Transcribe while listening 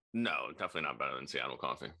No, definitely not better than Seattle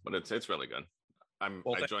coffee, but it's really good.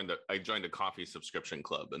 Well, I joined a coffee subscription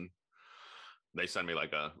club, and they send me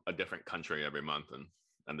like a different country every month,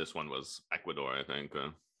 and this one was Ecuador, I think,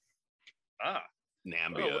 ah, oh,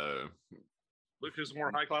 Nambia, look who's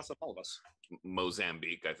more high class than all of us.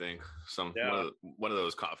 Mozambique, I think, some Yeah, one of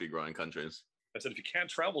those coffee growing countries. I said if you can't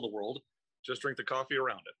travel the world, just drink the coffee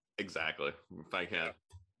around it. Exactly. If I Yeah, can't,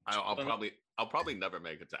 I'll probably never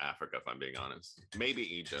make it to Africa if I'm being honest. Maybe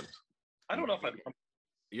Egypt. I don't know if I.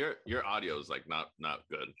 Your audio is like not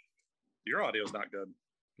good. Your audio is not good.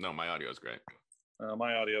 No, my audio is great.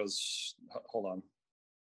 My audio's. Hold on.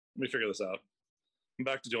 Let me figure this out. I'm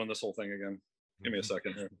back to doing this whole thing again. Give me a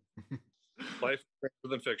second here. Life rather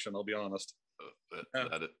than fiction. I'll be honest.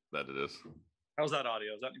 That it is. How's that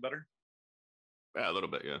audio? Is that any better? Yeah, a little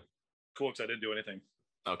bit. Yeah. Cool, because I didn't do anything.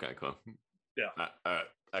 Okay. Cool. Yeah. All right.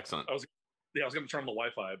 Excellent. I was going to turn on the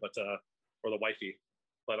Wi-Fi, or the Wi-Fi,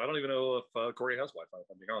 but I don't even know if Corey has Wi-Fi. If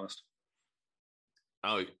I'm being honest.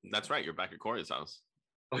 Oh, that's right. You're back at Corey's house.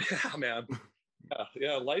 Oh yeah, man.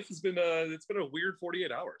 Yeah. Life has been it's been a weird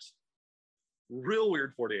 48 hours. Real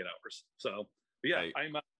weird 48 hours. So, yeah, Hey.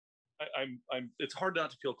 I'm. It's hard not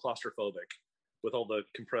to feel claustrophobic with all the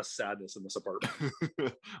compressed sadness in this apartment.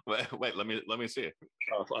 Wait. Let me see it.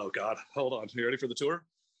 Oh God, hold on. You ready for the tour?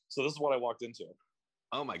 So this is what I walked into,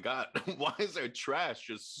 Oh my God. Why is there trash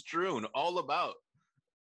just strewn all about?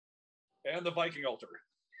 and the Viking altar.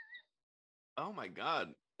 Oh my God.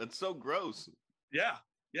 That's so gross. Yeah,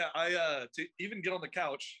 yeah. I to even get on the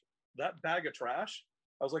couch, that bag of trash.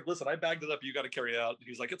 I was like, listen, I bagged it up. You got to carry it out.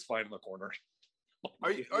 He's like, it's fine in the corner.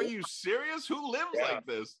 Are you serious? Who lives Yeah, like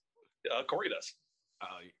this? Corey does. Uh,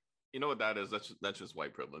 you know what that is? That's just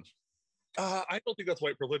white privilege. I don't think that's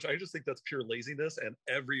white privilege. I just think that's pure laziness, and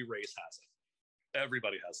every race has it.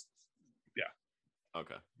 Everybody has it. Yeah.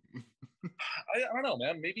 Okay. I don't know,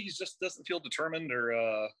 man. Maybe he just doesn't feel determined,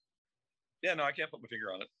 or yeah, no, I can't put my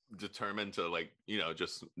finger on it. Determined to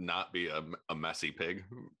just not be a messy pig.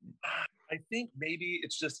 I think maybe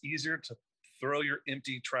it's just easier to throw your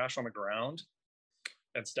empty trash on the ground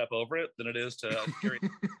and step over it than it is to carry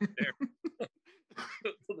it there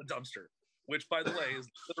to the dumpster, which, by the way, is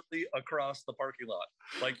literally across the parking lot.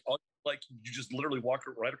 Like you just literally walk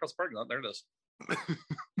right across the parking lot. There it is.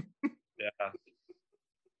 Yeah,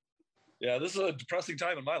 yeah. This is a depressing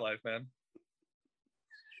time in my life, man.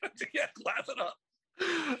 Yeah, laugh it up.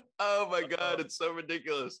 Oh my God, it's so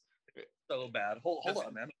ridiculous. So bad. Hold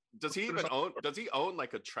on, man. Does he own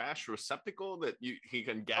like a trash receptacle that he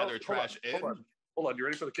can Oh, gather trash in? Hold on. You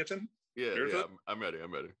ready for the kitchen? Yeah. I'm ready.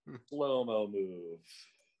 I'm ready. Slow mo move.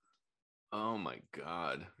 Oh my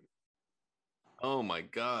God. Oh my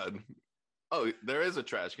God. Oh, there is a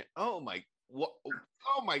trash can. Oh my what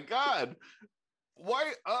oh my God.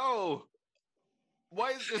 Why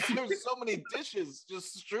why is there so many dishes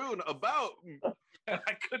just strewn about?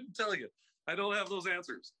 I couldn't tell you. I don't have those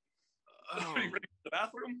answers. Are you Oh ready for the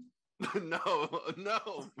bathroom?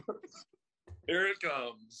 no. Here it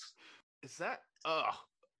comes. Is that oh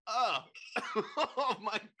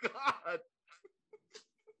my God.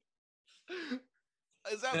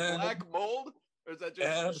 Is that And, black mold? Or is that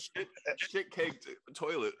just shit caked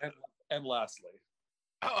toilet? and lastly,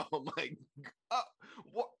 Oh my God.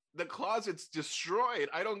 What the closet's destroyed.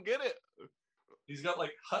 I don't get it. he's got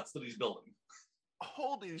like huts that he's building.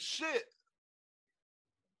 Holy shit.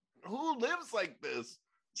 Who lives like this?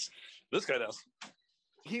 This guy does.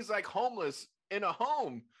 He's like homeless in a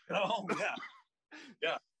home. Oh yeah,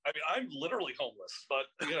 yeah. I mean, I'm literally homeless, but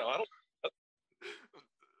I don't.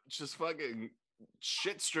 Just fucking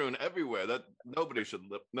shit strewn everywhere. That nobody should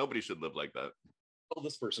live like that. Oh,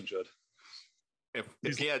 this person should.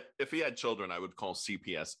 If he had children, I would call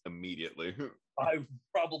CPS immediately. I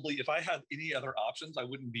probably, if I had any other options, I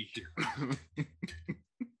wouldn't be here.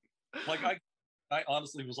 Like I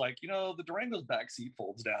honestly was like, the Durango's back seat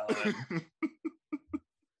folds down.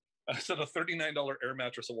 And I said a $39 air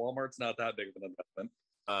mattress at Walmart's not that big of an investment.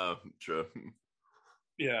 True.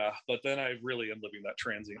 Yeah, but then I really am living that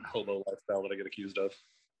transient hobo lifestyle that I get accused of.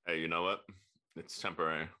 Hey, you know what? It's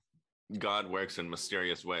temporary. God works in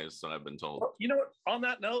mysterious ways, so I've been told. Well, you know what? On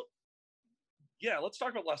that note, yeah, let's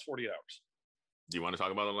talk about the last 48 hours. Do you want to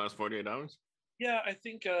talk about the last 48 hours? Yeah, I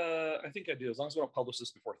think I do, as long as we don't publish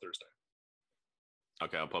this before Thursday.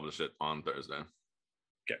 Okay, I'll publish it on Thursday.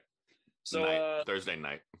 Okay. So Thursday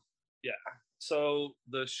night. Yeah. So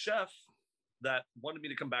the chef that wanted me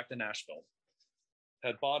to come back to Nashville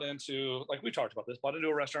had bought into, like we talked about this, bought into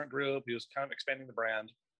a restaurant group. He was kind of expanding the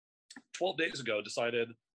brand. 12 days ago, decided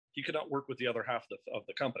he could not work with the other half of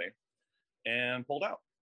the company and pulled out.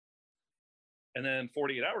 And then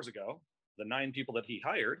 48 hours ago, the 9 people that he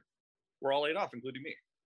hired were all laid off, including me.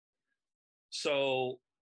 So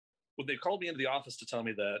when they called me into the office to tell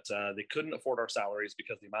me that they couldn't afford our salaries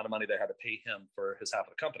because the amount of money they had to pay him for his half of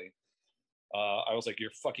the company, I was like,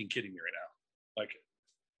 you're fucking kidding me right now. Like,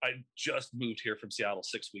 I just moved here from Seattle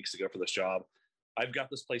 6 weeks ago for this job. I've got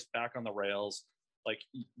this place back on the rails. Like,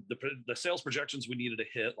 the sales projections we needed to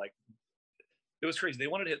hit, like, it was crazy. They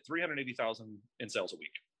wanted to hit 380,000 in sales a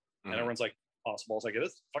week. And everyone's like, possible. I was like,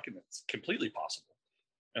 it's completely possible.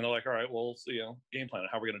 And they're like, all right, well, game plan it.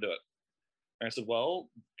 How are we going to do it? And I said, well,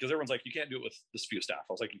 because everyone's like, you can't do it with this few staff.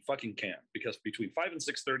 I was like, you fucking can, because between 5 and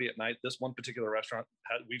 6:30 at night, this one particular restaurant,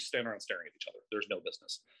 we stand around staring at each other. There's no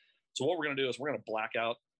business. So what we're going to do is we're going to black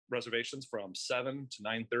out reservations from 7 to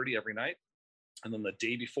 9:30 every night. And then the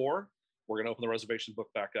day before, we're going to open the reservation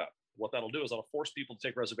book back up. What that'll do is that'll force people to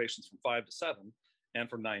take reservations from 5 to 7 and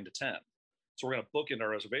from 9 to 10. So we're going to book into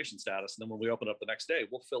our reservation status. And then when we open up the next day,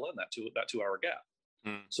 we'll fill in that 2-hour gap.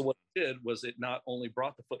 So what it did was it not only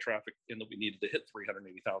brought the foot traffic in that we needed to hit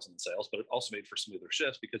 380,000 in sales, but it also made for smoother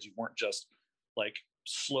shifts, because you weren't just like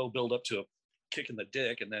slow build up to a kick in the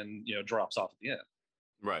dick and then, drops off at the end.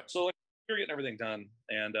 Right. So like, we were getting everything done,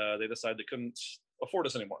 and they decided they couldn't afford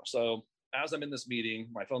us anymore. So as I'm in this meeting,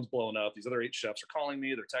 my phone's blowing up. These other 8 chefs are calling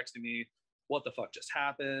me. They're texting me. What the fuck just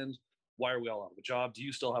happened? Why are we all out of a job? Do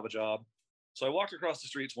you still have a job? So I walked across the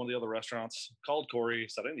street to one of the other restaurants, called Corey,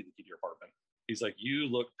 said, I need to keep your apartment. He's like, you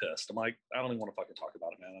look pissed. I'm like, I don't even want to fucking talk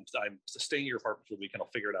about it, man. I'm staying at your apartment for the weekend.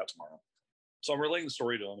 I'll figure it out tomorrow. So I'm relaying the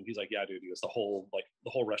story to him, and he's like, yeah, dude, the whole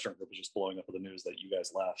restaurant group was just blowing up with the news that you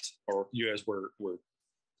guys left, or you guys were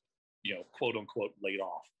quote unquote laid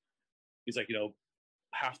off. He's like,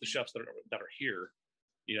 half the chefs that are here,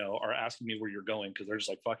 are asking me where you're going, because they're just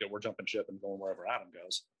like, fuck it, we're jumping ship and going wherever Adam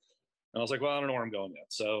goes. And I was like, well, I don't know where I'm going yet.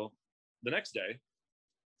 So the next day,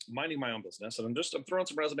 minding my own business, and I'm throwing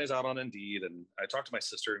some resumes out on Indeed, and I talked to my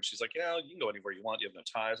sister, and she's like, yeah, you can go anywhere you want, you have no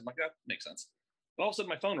ties. I'm like, that makes sense. And all of a sudden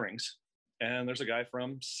my phone rings, and there's a guy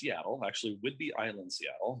from Seattle, actually Whidbey Island,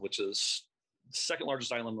 Seattle, which is the second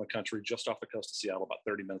largest island in the country, just off the coast of Seattle, about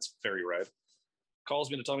 30 minutes ferry ride. Calls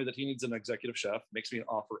me to tell me that he needs an executive chef, makes me an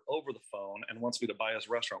offer over the phone, and wants me to buy his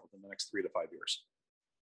restaurant within the next 3 to 5 years.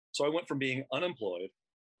 So I went from being unemployed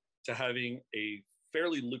to having a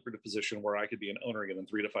fairly lucrative position where I could be an owner again in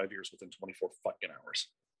 3 to 5 years within 24 fucking hours.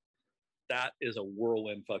 That is a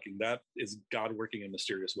whirlwind that is God working in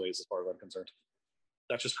mysterious ways, as far as I'm concerned.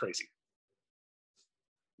 That's just crazy.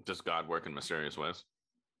 Just God working mysterious ways.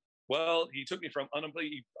 Well, he took me from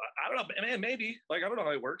unemployed. I don't know, man, maybe. Like, I don't know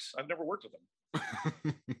how it works. I've never worked with him.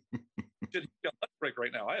 He's on lunch break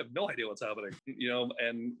right now. I have no idea what's happening.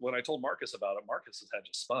 And when I told Marcus about it, Marcus's head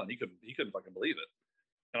just spun. He couldn't fucking believe it.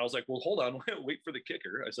 And I was like, well, hold on, wait for the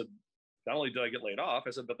kicker. I said, not only did I get laid off,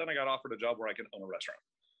 I said, but then I got offered a job where I can own a restaurant.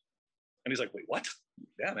 And he's like, wait, what?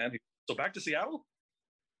 Yeah, man. So back to Seattle?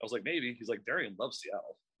 I was like, maybe. He's like, Darian loves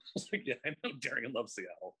Seattle. I was like, yeah, I know Darian loves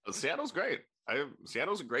Seattle. Seattle's great.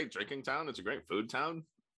 Seattle's a great drinking town. It's a great food town.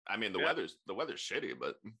 I mean, the weather's shitty,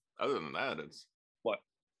 but other than that, it's... What?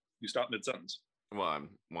 You stop mid-sentence. Well,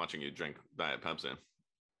 I'm watching you drink Diet Pepsi.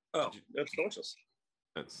 Oh, that's delicious.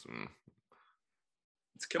 It's...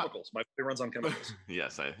 It's chemicals. My body runs on chemicals.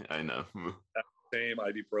 Yes, I know. Same,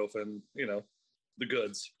 ibuprofen, the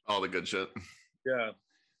goods. All the good shit. Yeah.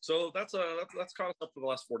 So that's caught us up for the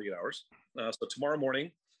last 48 hours. So tomorrow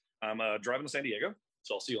morning, I'm driving to San Diego.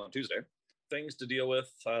 So I'll see you on Tuesday. Things to deal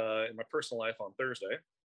with in my personal life on Thursday.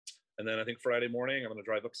 And then I think Friday morning, I'm going to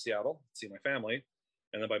drive up to Seattle, see my family.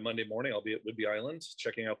 And then by Monday morning, I'll be at Whidbey Island,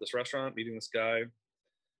 checking out this restaurant, meeting this guy.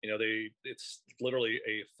 It's literally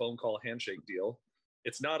a phone call handshake deal.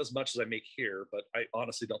 It's not as much as I make here, but I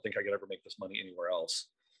honestly don't think I could ever make this money anywhere else.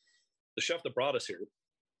 The chef that brought us here,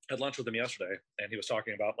 had lunch with him yesterday, and he was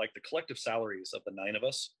talking about like the collective salaries of the 9 of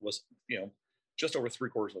us was, just over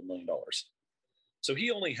 $750,000. So he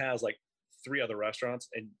only has like 3 other restaurants,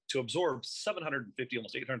 and to absorb $750,000,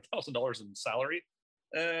 almost $800,000 in salary,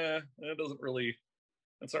 that's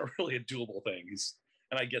not really a doable thing.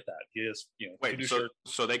 And I get that. He is, Wait,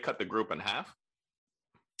 so they cut the group in half?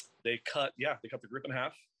 They cut the group in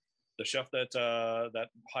half. The chef that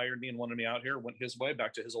hired me and wanted me out here went his way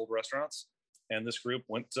back to his old restaurants, and this group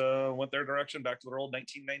went their direction back to their old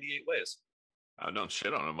 1998 ways. I don't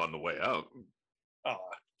shit on them on the way out. Oh,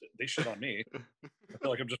 they shit on me. I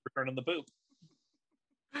feel like I'm just returning the poop.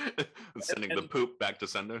 Sending the poop back to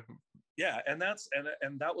sender. Yeah, and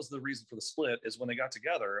that was the reason for the split, is when they got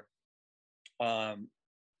together. The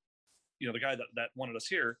guy that wanted us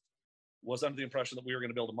here was under the impression that we were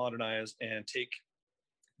going to be able to modernize and take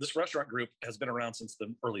this restaurant group has been around since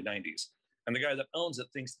the early 90s. And And the guy that owns it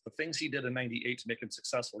thinks the things he did in 98 to make him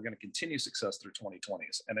successful are going to continue success through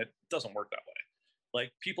 2020s. And it doesn't work that way.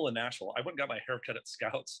 Like people in Nashville, I went and got my haircut at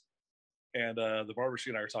Scouts. And the barber she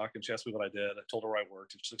and I were talking. She asked me what I did. I told her where I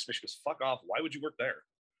worked. And she looks at me, she goes, fuck off. Why would you work there?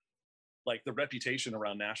 Like the reputation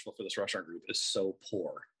around Nashville for this restaurant group is so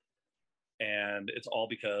poor. And it's all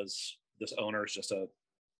because this owner is just a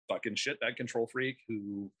fucking shitbag control freak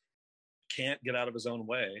who can't get out of his own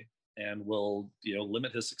way and will,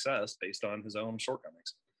 limit his success based on his own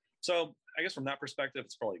shortcomings. So I guess from that perspective,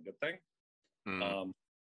 it's probably a good thing.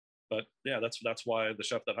 But yeah, that's why the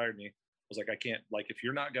chef that hired me was like, I can't, like, if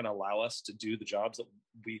you're not going to allow us to do the jobs that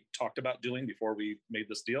we talked about doing before we made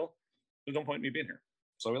this deal, there's no point in me being here.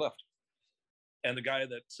 So we left. And the guy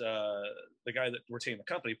that retained the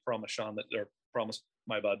company promised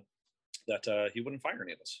my bud that he wouldn't fire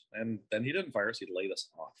any of us. And then he didn't fire us. He laid us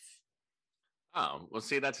off. Oh, well,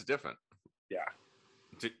 see, that's different. Yeah.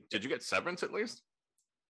 Did you get severance at least?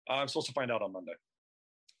 I'm supposed to find out on Monday.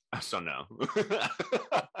 So no.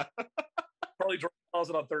 Probably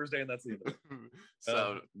deposit on Thursday, and that's the end of it.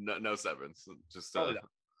 So no severance, just a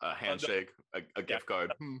handshake, a gift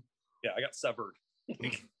card. Yeah, I got severed.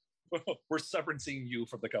 We're severancing you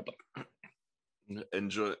from the company.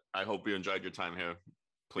 Enjoy. I hope you enjoyed your time here.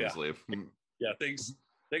 Please leave. Yeah, thanks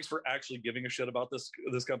for actually giving a shit about this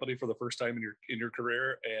company for the first time in your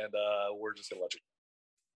career, and we're just gonna let you.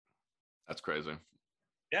 That's crazy.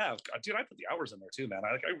 Yeah, dude, I put the hours in there too, man.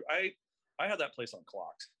 I had that place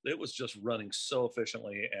unclocked. It was just running so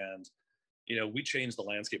efficiently, and we changed the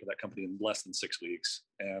landscape of that company in less than 6 weeks,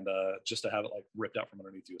 and just to have it like ripped out from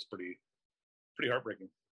underneath you was pretty heartbreaking.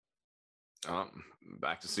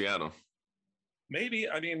 Back to Seattle. Maybe.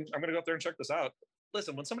 I mean, I'm gonna go up there and check this out.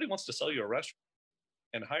 Listen, when somebody wants to sell you a restaurant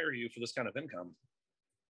and hire you for this kind of income,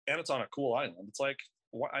 and it's on a cool island, it's like,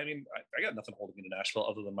 I mean, I got nothing holding me to Nashville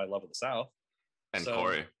other than my love of the South. And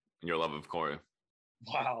Corey, and your love of Corey.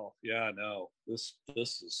 Wow. Yeah, no. This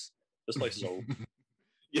place is old.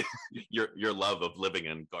 Yeah, your love of living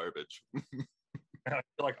in garbage. I feel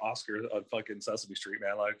like Oscar on fucking Sesame Street,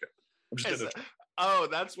 man. Like, I'm just gonna. Oh,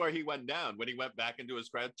 that's where he went down. When he went back into his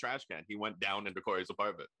trash can, he went down into Corey's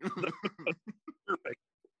apartment. Perfect.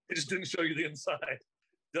 I just didn't show you the inside.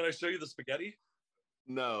 Did I show you the spaghetti?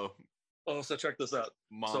 No. Oh, so check this out.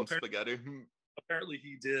 Mom spaghetti. Apparently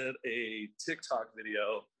he did a TikTok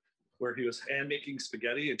video where he was hand making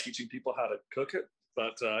spaghetti and teaching people how to cook it.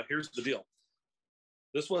 But here's the deal.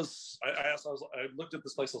 This was, I looked at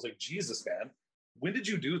this place. I was like, Jesus, man, when did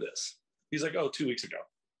you do this? He's like, 2 weeks ago.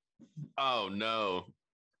 Oh, no.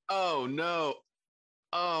 Oh, no.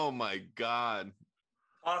 Oh, my God.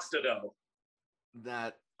 Pasta dough.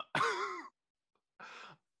 That's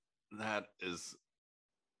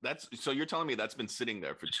so you're telling me that's been sitting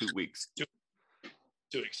there for 2 weeks. 2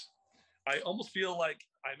 weeks. I almost feel like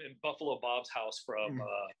I'm in Buffalo Bob's house from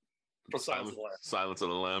Silence of the Lambs. Silence of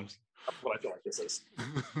the Lambs. That's what I feel like this is.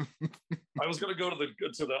 I was gonna go to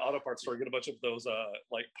the auto parts store and get a bunch of those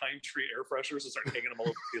like pine tree air fresheners and start hanging them all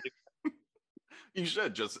over the ceiling. You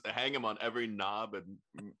should just hang them on every knob and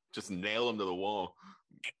just nail them to the wall.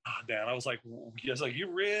 God, man, I was like,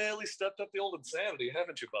 you really stepped up the old insanity,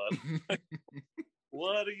 haven't you, bud?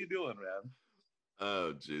 What are you doing, man?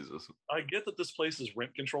 Oh, Jesus. I get that this place is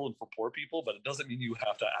rent controlled for poor people, but it doesn't mean you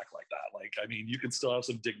have to act like that. Like, I mean, you can still have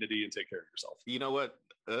some dignity and take care of yourself. You know what?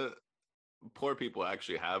 Poor people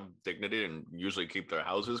actually have dignity and usually keep their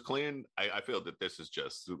houses clean. I feel that this is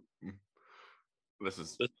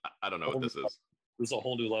I don't know what this is. This is a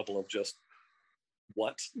whole new level of just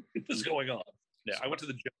what is going on. Yeah, I went to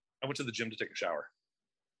the gym. I went to the gym to take a shower.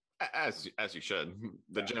 As you should.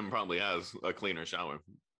 The gym probably has a cleaner shower.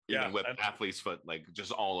 Even with athlete's foot like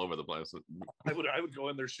just all over the place. I would go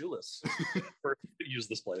in there shoeless to use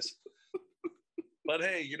this place. But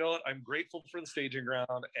hey, you know what? I'm grateful for the staging ground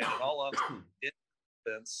and all of it.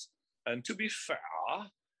 And to be fair,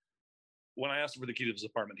 when I asked him for the key to his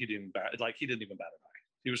apartment, he didn't even bat an eye.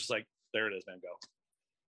 He was just like, "There it is, man. Go."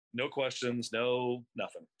 No questions, no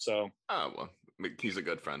nothing. So. Oh well, he's a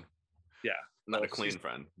good friend. Yeah. Not a clean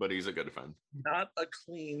friend, but he's a good friend. Not a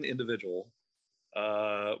clean individual.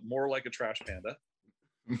 More like a trash panda.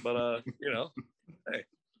 But hey,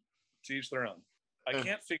 to each their own. I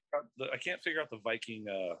can't figure out the Viking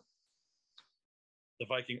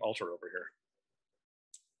altar over here.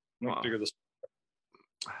 I'm gonna figure this.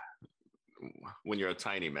 When you're a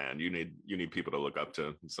tiny man, you need people to look up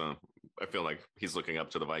to. So I feel like he's looking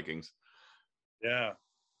up to the Vikings. Yeah.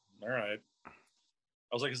 All right.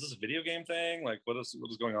 I was like, is this a video game thing? Like, what is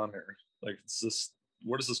going on here? Like,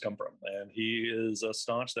 where does this come from? And he is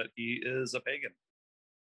staunch that he is a pagan.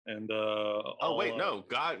 And Oh wait, no,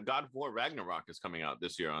 God of War Ragnarok is coming out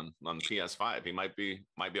this year on PS5. He might be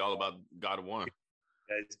all about God of War.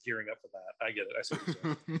 Yeah, he's gearing up for that. I get it. I see what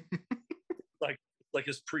you're saying. like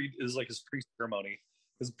his pre ceremony,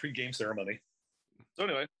 his pre-game ceremony. So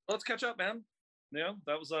anyway, let's catch up, man. Yeah,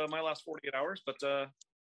 that was my last 48 hours, but I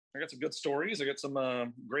got some good stories. I got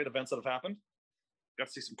some great events that have happened. Got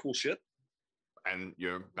to see some cool shit. And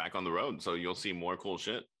you're back on the road, so you'll see more cool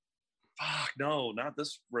shit. Fuck, no, not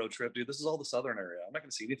this road trip, dude. This is all the southern area. I'm not going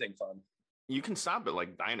to see anything fun. You can stop at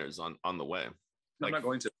like diners on the way. Like, I'm not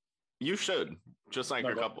going to. You should, just like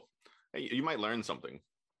a couple. Hey, you might learn something.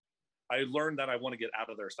 I learned that I want to get out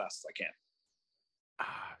of there as fast as I can.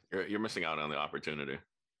 You're missing out on the opportunity.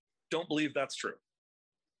 Don't believe that's true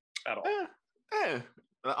at all.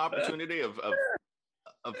 The opportunity of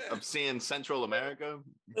seeing Central America.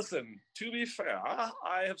 Listen, to be fair,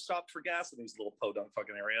 I have stopped for gas in these little podunk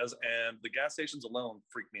fucking areas, and the gas stations alone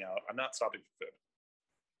freak me out. I'm not stopping for food.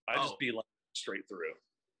 I just be like straight through.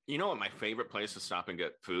 You know what my favorite place to stop and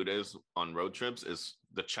get food is on road trips is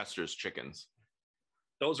the Chester's Chickens.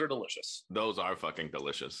 Those are delicious. Those are fucking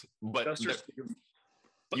delicious. But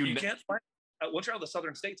you can't find. Once you're out of the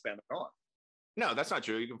southern states, man, they're gone. No, that's not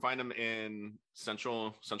true. You can find them in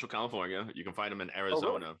Central California. You can find them in Arizona.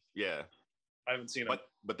 Oh, really? Yeah, I haven't seen them.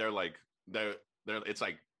 But they're it's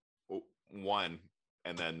like one,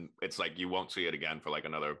 and then it's like you won't see it again for like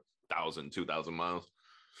another 1,000, 2,000 miles.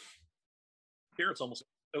 Here it's almost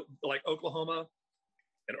like Oklahoma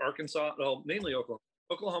and Arkansas. Well, mainly Oklahoma.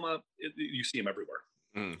 Oklahoma, you see them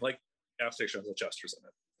everywhere. Like gas stations with Chester's in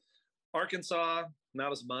it. Arkansas,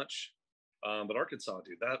 not as much. But Arkansas,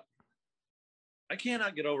 dude, I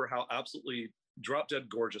cannot get over how absolutely drop dead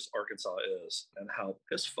gorgeous Arkansas is and how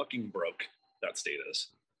piss fucking broke that state is.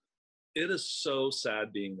 It is so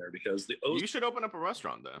sad being there because you should open up a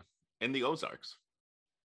restaurant there in the Ozarks.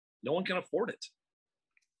 No one can afford it.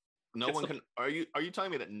 Are you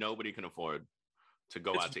telling me that nobody can afford to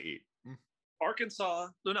go out to eat? Arkansas,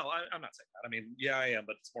 no, I'm not saying that. I mean, yeah, I am,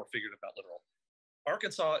 but it's more figurative, not literal.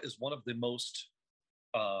 Arkansas is one of the most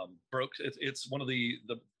broke. It's one of the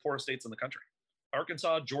poorest states in the country.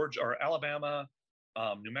 Arkansas, Georgia, or Alabama,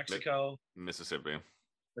 New Mexico, Mississippi.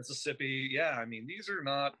 Yeah, I mean, these are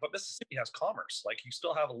not, but Mississippi has commerce. Like, you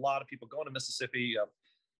still have a lot of people going to Mississippi.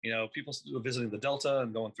 People visiting the Delta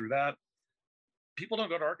and going through that. People don't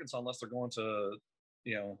go to Arkansas unless they're going to,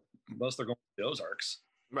 unless they're going to the Ozarks.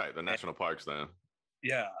 Right, the national parks there.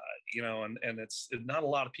 Yeah, and it's not a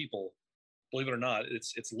lot of people. Believe it or not,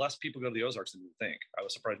 it's less people go to the Ozarks than you think. I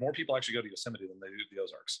was surprised. More people actually go to Yosemite than they do the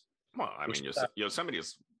Ozarks. Well, I mean, Yosemite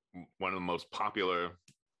is one of the most popular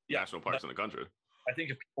national parks in the country. I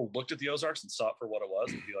think if people looked at the Ozarks and saw it for what it was,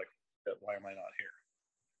 they'd be like, why am I not here?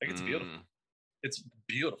 Like, it's beautiful. It's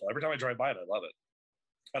beautiful. Every time I drive by it, I love it.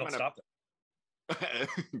 I don't stop there.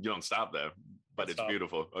 You don't stop there, but it's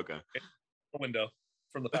beautiful. Okay. The window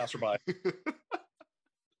from the passerby.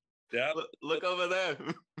 Yeah. Look over there.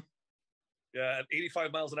 Yeah, at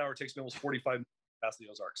 85 miles an hour, it takes me almost 45 minutes past the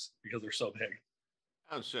Ozarks because they're so big.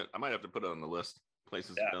 Oh, shit. I might have to put it on the list.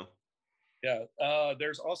 Places to go. Yeah.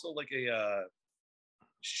 There's also like a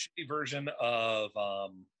shitty version of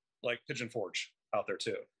like Pigeon Forge out there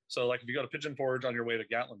too. So like if you go to Pigeon Forge on your way to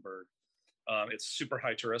Gatlinburg, it's super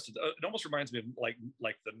high tourist. It almost reminds me of like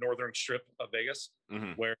the northern strip of Vegas,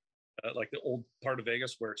 where like the old part of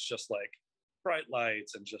Vegas where it's just like bright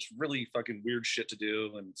lights and just really fucking weird shit to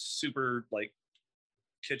do and super like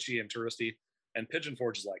kitschy and touristy. And Pigeon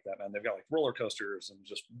Forge is like that, man. They've got like roller coasters and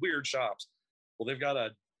just weird shops. Well, they've got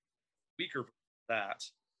a weaker that.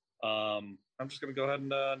 I'm just going to go ahead and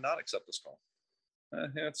not accept this call.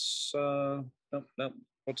 It's no,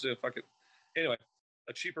 what to do? Fuck it. Anyway,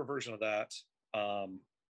 a cheaper version of that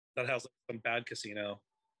that has like, some bad casino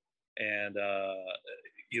and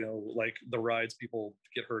like the rides people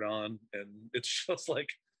get hurt on, and it's just like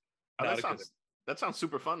that sounds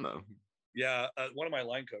super fun though. Yeah, one of my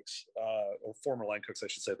line cooks, or former line cooks, I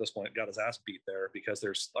should say, at this point, got his ass beat there because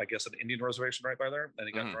there's, I guess, an Indian reservation right by there, and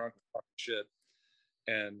he got drunk and talking shit.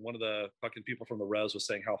 And one of the fucking people from the res was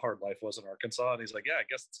saying how hard life was in Arkansas, and he's like, "Yeah, I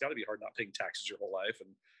guess it's got to be hard not paying taxes your whole life,"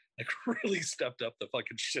 and like really stepped up the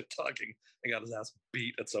fucking shit talking and got his ass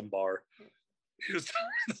beat at some bar. I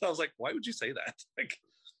was like, "Why would you say that?" Like,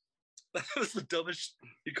 that was the dumbest.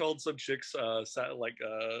 He called some chicks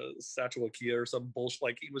Satchelakia or some bullshit.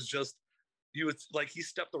 Like he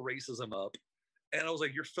stepped the racism up, and I was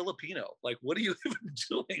like, "You're Filipino. Like, what are you even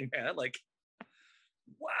doing, man? Like,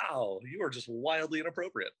 wow, you are just wildly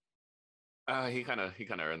inappropriate." He kind of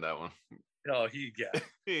earned that one. No, he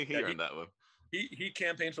earned that one. He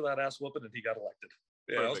campaigned for that ass whooping, and he got elected.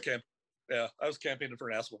 Yeah, I was campaigning. Yeah, I was campaigning for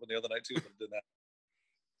an ass whooping the other night too, but did that.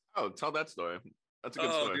 Oh, tell that story. That's a good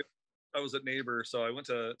Oh, story. dude, I was at Neighbor, so I went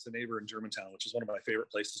to Neighbor in Germantown, which is one of my favorite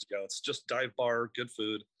places to go. It's just dive bar, good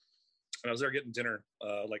food, and I was there getting dinner,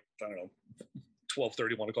 like I don't know,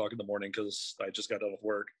 12:30, 1 o'clock in the morning because I just got done with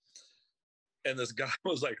work, and this guy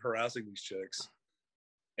was like harassing these chicks,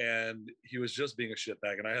 and he was just being a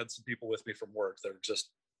shitbag. And I had some people with me from work that are just.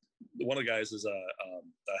 One of the guys is a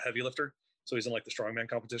heavy lifter, so he's in like the strongman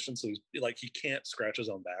competition. So he's like he can't scratch his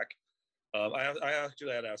own back. I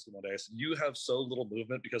actually had to ask him one day. I said, "You have so little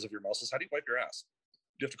movement because of your muscles. How do you wipe your ass?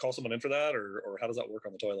 Do you have to call someone in for that, or how does that work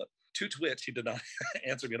on the toilet?" To which he did not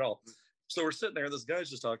answer me at all. So we're sitting there, and this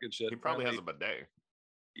guy's just talking shit. He probably has a bidet.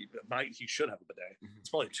 He should have a bidet. It's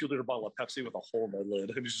probably a 2-liter bottle of Pepsi with a hole in the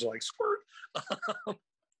lid, and he's just like squirt.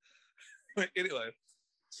 Anyway,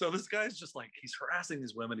 so this guy's just like he's harassing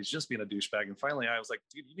these women. He's just being a douchebag. And finally, I was like,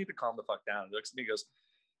 "Dude, you need to calm the fuck down." And he looks at me, goes,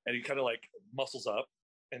 and he kind of like muscles up.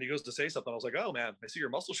 And he goes to say something. I was like, "Oh man, I see your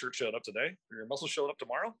muscle shirt showed up today. Or your muscle showing up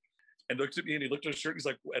tomorrow." And looked at me and he looked at his shirt. And he's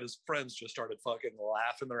like, and his friends just started fucking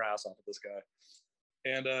laughing their ass off at this guy.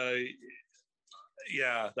 And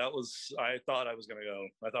yeah, that was. I thought I was gonna get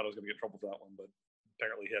in trouble for that one, but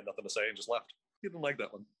apparently he had nothing to say and just left. He didn't like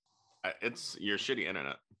that one. It's your shitty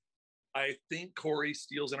internet. I think Corey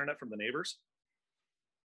steals internet from the neighbors.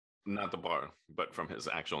 Not the bar, but from his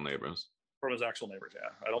actual neighbors. From his actual neighbors, yeah.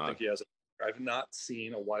 I don't think he has it. I've not seen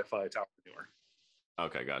a Wi-Fi tower anywhere.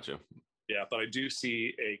 Okay, gotcha. Yeah, but I do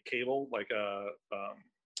see a cable, like a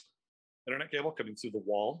internet cable coming through the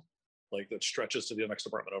wall, like that stretches to the next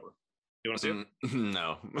apartment over. You want to see it?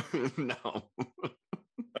 No, no. All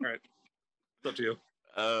right, it's up to you.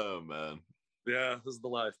 Oh man. Yeah, this is the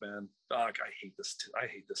life, man. Fuck, I hate this. I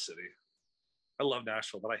hate this city. I love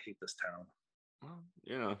Nashville, but I hate this town. Well,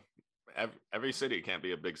 you know, every city can't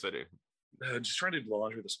be a big city. Just trying to do the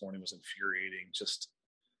laundry this morning was infuriating. Just,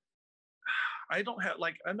 I don't have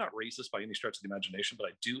like I'm not racist by any stretch of the imagination, but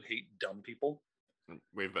I do hate dumb people.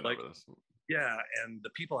 We've been like, over this. Yeah, and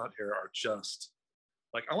the people out here are just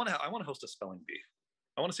like I want to host a spelling bee.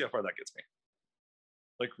 I want to see how far that gets me.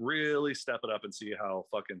 Like really step it up and see how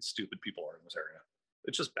fucking stupid people are in this area.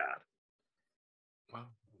 It's just bad.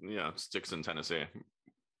 Well, yeah, it sticks in Tennessee.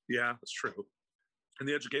 Yeah, that's true. And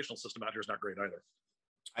the educational system out here is not great either.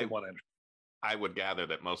 I would gather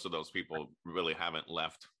that most of those people really haven't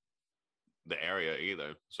left the area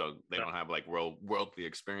either, so they don't have like worldly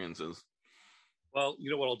experiences. Well,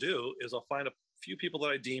 you know what I'll do is I'll find a few people that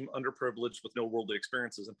I deem underprivileged with no worldly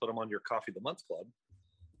experiences and put them on your Coffee of the Month club,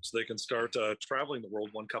 so they can start traveling the world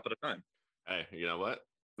one cup at a time. Hey, you know what?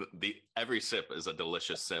 Every sip is a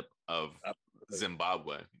delicious sip of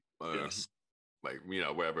Zimbabwe. Yes. Like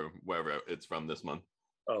wherever it's from this month.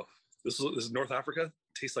 Oh, this is North Africa.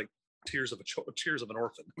 It tastes like tears of an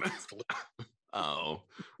orphan. Oh.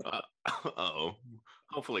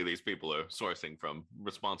 Hopefully these people are sourcing from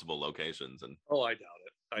responsible locations and I doubt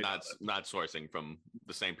it. Not sourcing from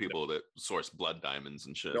the same people that source blood diamonds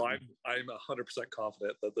and shit. No, I'm 100%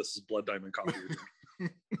 confident that this is blood diamond coffee.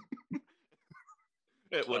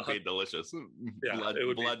 It would be delicious. Yeah,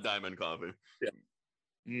 blood diamond coffee. Yeah.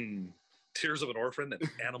 Tears of an orphan and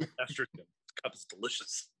animal estrogen. Cup is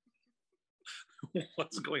delicious.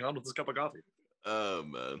 What's going on with this cup of coffee? Oh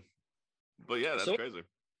man. But yeah, that's crazy.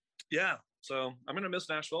 Yeah. So I'm gonna miss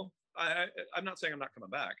Nashville. I'm not saying I'm not coming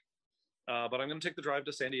back. But I'm gonna take the drive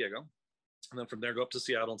to San Diego. And then from there go up to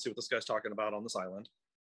Seattle and see what this guy's talking about on this island.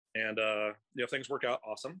 And if things work out,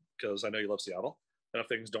 awesome, because I know you love Seattle. And if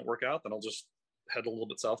things don't work out, then I'll just head a little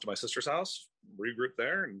bit south to my sister's house, regroup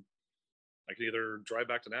there, and I can either drive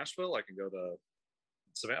back to Nashville. I can go to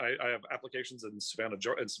Savannah. I have applications in Savannah,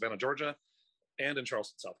 Georgia, and in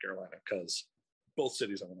Charleston, South Carolina, because both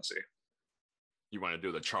cities I want to see. You want to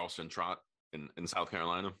do the Charleston Trot in South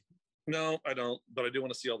Carolina? No, I don't, but I do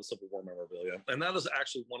want to see all the Civil War memorabilia. And that is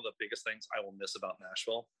actually one of the biggest things I will miss about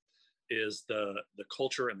Nashville is the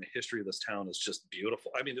culture and the history of this town is just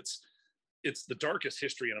beautiful. I mean, it's the darkest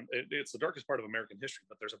history and it's the darkest part of American history,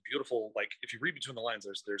 but there's a beautiful, like, if you read between the lines,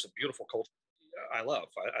 there's a beautiful culture. I love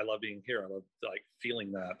being here. I love like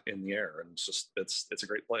feeling that in the air, and it's a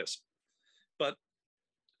great place. But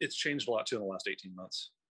it's changed a lot too in the last 18 months.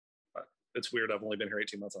 It's weird. I've only been here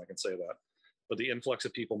 18 months and I can say that, but the influx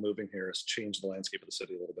of people moving here has changed the landscape of the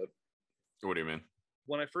city a little bit. What do you mean?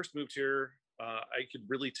 When I first moved here, I could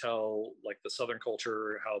really tell like the Southern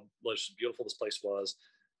culture, how beautiful this place was,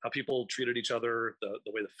 how people treated each other,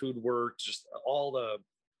 the way the food worked, just all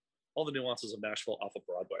the nuances of Nashville off of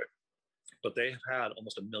Broadway. But they have had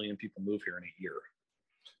almost 1 million people move here in a year.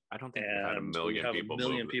 I don't think we've had 1 million people. 1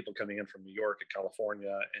 million people coming in from New York and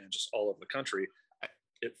California and just all over the country.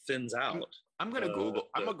 it thins out. I'm gonna Google.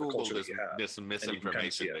 I'm gonna Google culture that this you have, this and you can kinda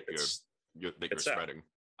misinformation see it. that you're It's sad. spreading.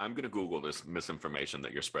 I'm gonna Google this misinformation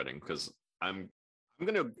that you're spreading because I'm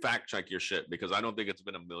gonna fact check your shit because I don't think it's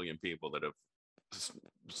been a million people that have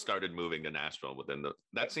started moving to Nashville within the.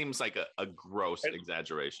 That seems like a gross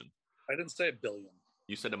exaggeration. I didn't say a billion.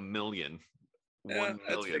 You said a million. Yeah, 1 it's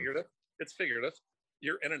million. figurative. It's figurative.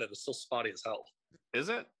 Your internet is still spotty as hell. Is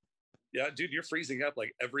it? Yeah, dude, you're freezing up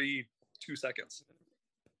like every 2 seconds.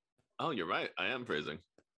 Oh, you're right. I am freezing.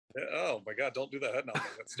 Yeah, oh my god, don't do that head nodding.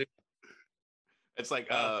 That's stupid. It's like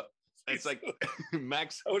it's like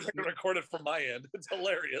Max. I wish I could record it from my end. It's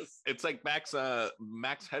hilarious. It's like Max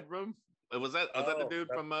Headroom. Was that the dude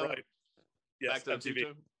from right. Yes, Back to MTV. the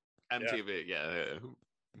Future? MTV, yeah.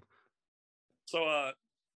 So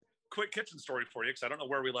quick kitchen story for you, because I don't know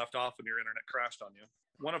where we left off when your internet crashed on you.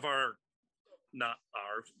 One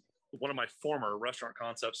of my former restaurant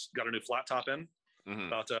concepts got a new flat top in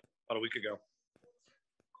about a week ago.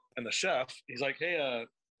 And the chef, he's like, hey,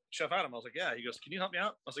 Chef Adam. I was like, yeah. He goes, can you help me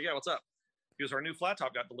out? I was like, yeah, what's up? He goes, our new flat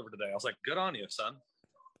top got delivered today. I was like, good on you, son.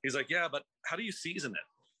 He's like, yeah, but how do you season it?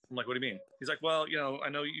 I'm like, what do you mean? He's like, well, I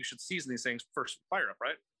know you should season these things first, fire up,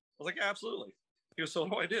 right? I was like, yeah, absolutely. He goes, so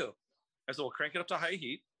what do? I said, well, crank it up to high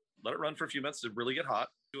heat, let it run for a few minutes to really get hot,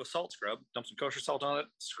 do a salt scrub, dump some kosher salt on it,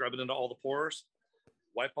 scrub it into all the pores,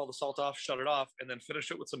 wipe all the salt off, shut it off, and then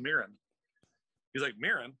finish it with some mirin. He's like,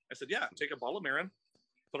 mirin? I said, yeah, take a bottle of mirin,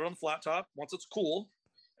 put it on the flat top once it's cool,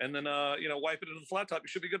 and then, wipe it into the flat top. You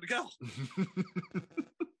should be good to go.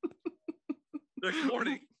 Next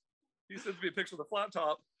morning, he sends me a picture of the flat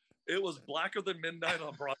top. It was blacker than midnight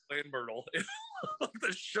on Broadway and Myrtle.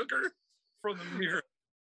 The sugar from the mirror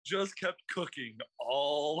just kept cooking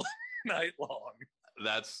all night long.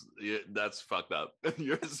 That's fucked up.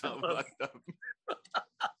 You're so fucked up.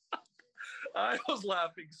 I was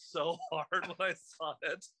laughing so hard when I saw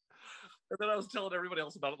it. And then I was telling everybody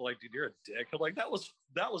else about it, like, dude, you're a dick. I'm like, that was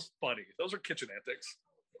funny. Those are kitchen antics.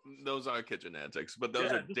 Those are kitchen antics, but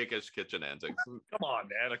those are dickish kitchen antics. Come on,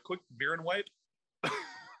 man. A quick beer and wipe.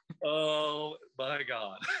 Oh my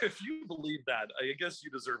god. If you believe that, I guess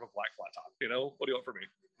you deserve a black flat top. What do you want from me?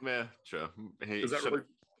 Yeah, sure.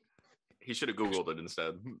 He should have Googled it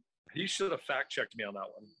instead. He should have fact checked me on that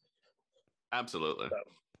one. Absolutely. So,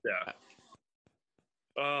 yeah.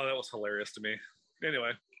 Oh, that was hilarious to me.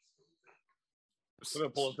 Anyway, I've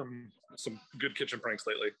been pulling some good kitchen pranks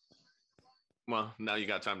lately. Well, now you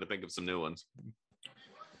got time to think of some new ones.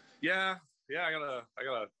 Yeah. I got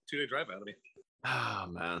a 2-day drive out of me. Oh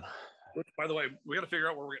man. Which, by the way, we got to figure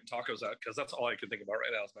out where we're getting tacos at, because that's all I can think about right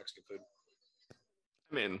now is Mexican food.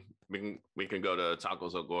 I mean, we can go to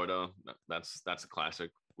Tacos El Gordo. That's a classic.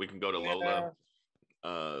 We can go to Lola.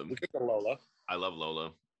 We could go to Lola. I love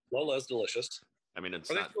Lola. Lola is delicious. I mean, are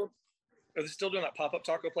they still doing that pop-up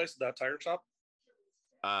taco place, that tire shop?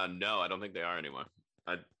 No, I don't think they are anymore.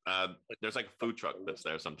 There's like a food truck that's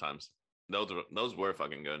there sometimes. Those were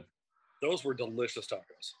fucking good. Those were delicious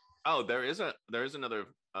tacos. Oh, there is another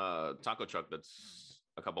taco truck that's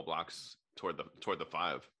a couple blocks toward the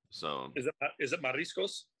 5. So is it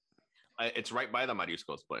Mariscos? It's right by the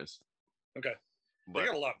Mariscos place. Okay, but they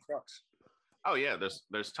got a lot of trucks. Oh yeah,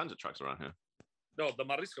 there's tons of trucks around here. No, the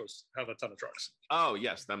Mariscos have a ton of trucks. Oh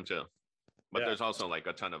yes, them too. But there's also like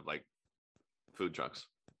a ton of like food trucks.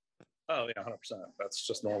 Oh yeah, 100%. That's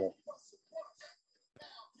just normal.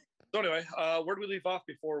 So anyway, where did we leave off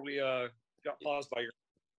before we got paused by your?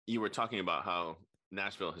 You were talking about how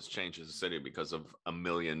Nashville has changed as a city because of a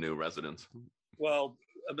million new residents. Well,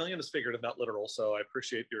 a million is figurative, not literal. So I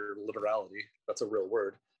appreciate your literality. That's a real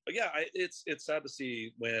word. But yeah, it's sad to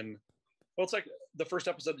see when. Well, it's like the first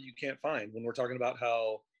episode that you can't find when we're talking about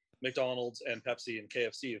how McDonald's and Pepsi and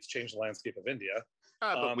KFC have changed the landscape of India.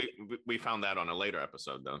 But we found that on a later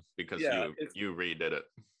episode though, because you redid it.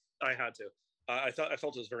 I had to. I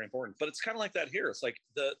felt it was very important. But it's kind of like that here. It's like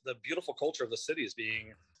the beautiful culture of the city is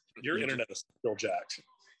being. Your internet is still jacked.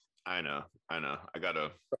 I know. I got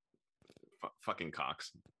a fucking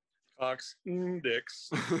Cox. Dicks.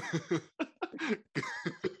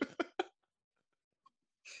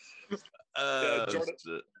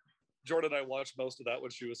 Jordan and I watched most of that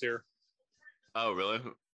when she was here. Oh, really?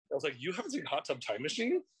 I was like, you haven't seen Hot Tub Time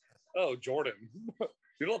Machine? Oh, Jordan.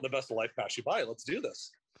 You don't have the best of life pass you by. Let's do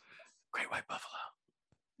this. Great White Buffalo.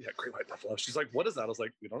 Yeah, Great White Buffalo. She's like, what is that? I was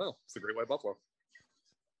like, we don't know. It's the Great White Buffalo.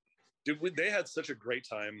 Dude, they had such a great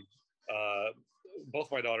time. Both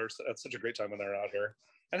my daughters had such a great time when they were out here.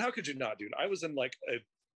 And how could you not, dude? I was in like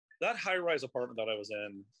that high-rise apartment that I was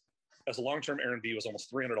in as a long-term Airbnb was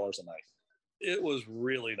almost $300 a night. It was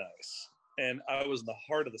really nice. And I was in the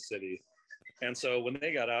heart of the city. And so when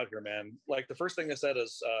they got out here, man, like the first thing they said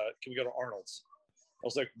is, "Can we go to Arnold's?" I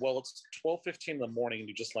was like, "Well, it's 12:15 in the morning.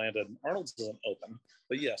 You just landed. Arnold's isn't open,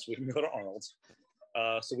 but yes, we can go to Arnold's."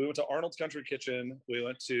 So we went to Arnold's Country Kitchen. We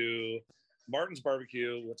went to Martin's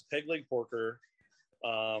Barbecue. We went to Peg Leg Porker,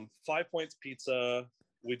 5 Points Pizza.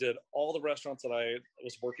 We did all the restaurants that I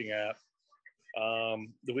was working at.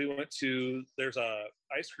 We went to, there's a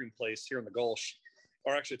ice cream place here in the Gulch,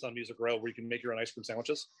 or actually it's on Music Row, where you can make your own ice cream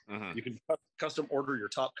sandwiches. Mm-hmm. You can custom order your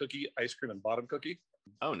top cookie, ice cream, and bottom cookie.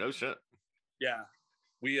 Oh, no shit. Yeah.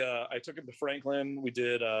 I took him to Franklin. We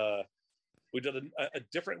did a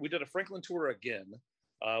Franklin tour again.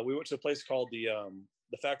 We went to a place called the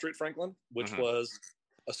Factory at Franklin, which was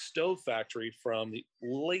a stove factory from the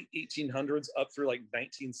late 1800s up through like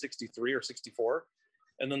 1963 or 64,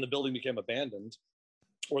 and then the building became abandoned,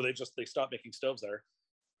 or they stopped making stoves there,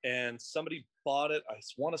 and somebody bought it. I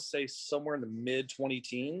want to say somewhere in the mid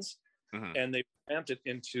 20-teens, and they ramped it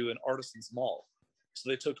into an artisan's mall. So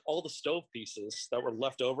they took all the stove pieces that were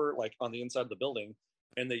left over, like on the inside of the building,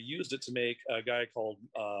 and they used it to make a guy called,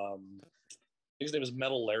 his name is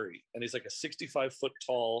Metal Larry, and he's like a 65-foot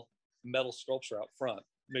tall metal sculpture out front,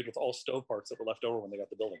 made with all stove parts that were left over when they got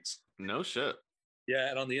the buildings. No shit. Yeah,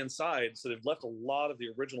 and on the inside, so they've left a lot of the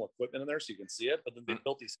original equipment in there so you can see it, but then they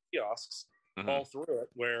built these kiosks all through it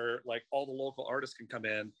where like all the local artists can come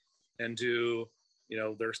in and do,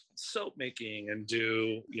 their soap making and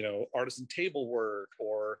do, artisan table work,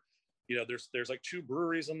 or, there's like 2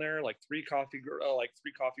 breweries in there, like 3 coffee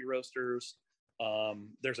roasters.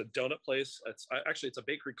 There's a donut place. It's a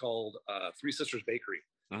bakery called Three Sisters Bakery.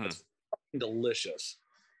 It's delicious.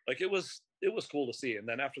 Like it was cool to see. And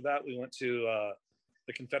then after that, we went to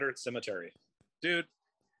the Confederate Cemetery. Dude,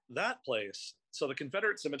 that place. So the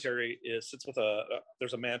Confederate Cemetery sits with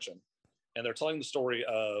there's a mansion, and they're telling the story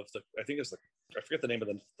of I forget the name of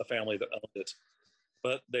the family that owned it,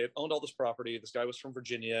 but they had owned all this property. This guy was from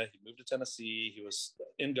Virginia. He moved to Tennessee. He was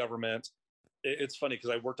in government. It's funny because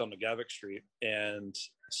I worked on McGavick Street, and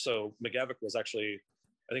so McGavick was actually,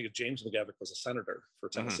 I think James McGavick was a senator for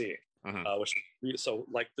Tennessee, so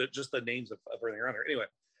like just the names of everything around here. Anyway,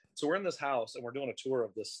 so we're in this house and we're doing a tour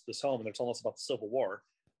of this home, and they're telling us about the Civil War,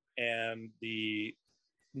 and the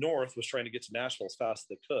North was trying to get to Nashville as fast as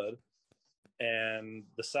they could, and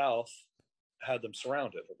the South had them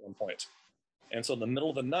surrounded at one point. And so in the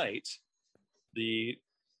middle of the night, the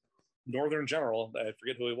Northern general, I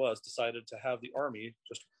forget who he was, decided to have the army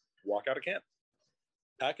just walk out of camp,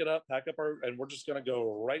 pack up and we're just going to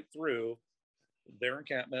go right through their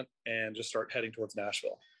encampment and just start heading towards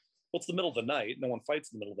Nashville. Well, it's the middle of the night. No one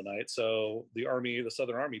fights in the middle of the night. So the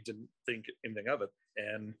Southern Army didn't think anything of it.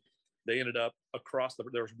 And they ended up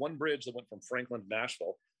there was one bridge that went from Franklin to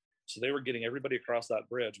Nashville. So they were getting everybody across that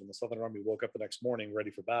bridge when the Southern Army woke up the next morning ready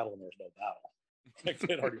for battle, and there was no battle. Like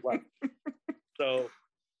they'd already left. So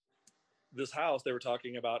this house, they were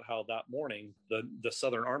talking about how that morning the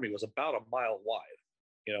Southern Army was about a mile wide.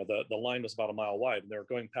 The line was about a mile wide, and they were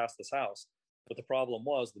going past this house. But the problem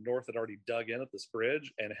was the North had already dug in at this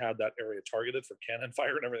bridge and had that area targeted for cannon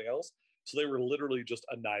fire and everything else. So they were literally just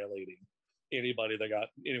annihilating anybody that got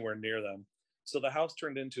anywhere near them. So the house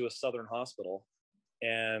turned into a Southern hospital,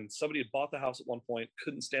 and somebody had bought the house at one point,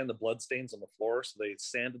 couldn't stand the blood stains on the floor, so they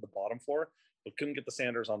sanded the bottom floor, but couldn't get the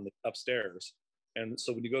sanders on the upstairs. And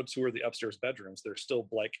so when you go tour the upstairs bedrooms, there's still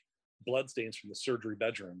like blood stains from the surgery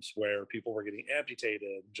bedrooms where people were getting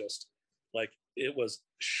amputated. Just like, it was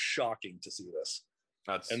shocking to see this.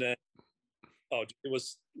 And then, it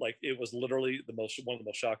was literally one of the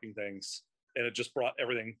most shocking things. And it just brought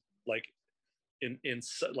everything like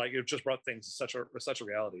it just brought things to such a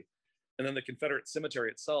reality. And then the Confederate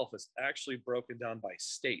Cemetery itself is actually broken down by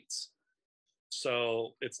states.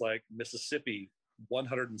 So it's like Mississippi,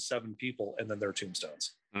 107 people, and then their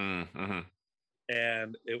tombstones.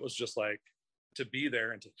 And it was just like, to be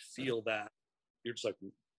there and to feel that, you're just like,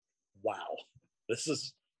 wow, this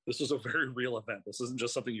was a very real event. This isn't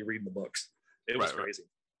just something you read in the books. It was crazy.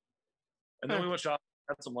 And then we went shopping,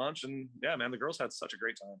 had some lunch, and yeah, man, the girls had such a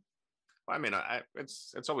great time. I mean,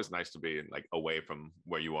 it's always nice to be like away from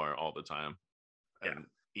where you are all the time, and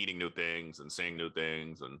eating new things and seeing new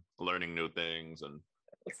things and learning new things. And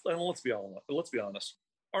let's be honest,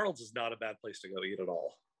 Arnold's is not a bad place to go eat at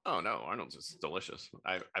all. Oh no, Arnold's is delicious.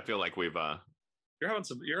 I feel like we've you're having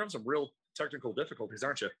some real technical difficulties,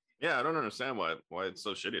 aren't you? Yeah, I don't understand why it's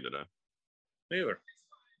so shitty today. Me either.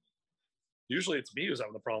 Usually it's me who's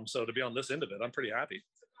having the problem, so to be on this end of it, I'm pretty happy.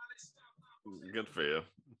 Good for you.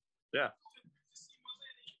 Yeah.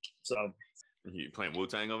 So you playing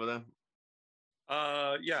Wu-Tang over there?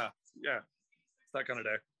 Yeah. It's that kind of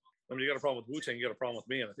day. I mean, you got a problem with Wu-Tang, you got a problem with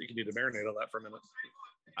me, and I think you need to marinate on that for a minute.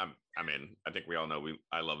 I mean, I think we all know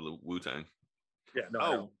I love Wu-Tang. Yeah, no.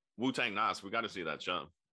 Oh, Wu-Tang Nas, we got to see that show.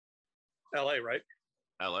 LA, right?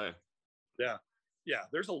 LA. Yeah. Yeah,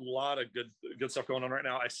 there's a lot of good stuff going on right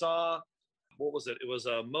now. I saw, what was it? It was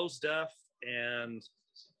Mos Def and...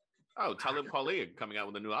 Oh, Talib Kweli coming out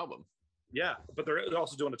with a new album. Yeah, but they're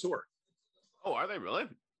also doing a tour. Oh, are they really?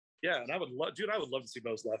 Yeah, and I would love to see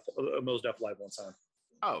Mos Def live one time.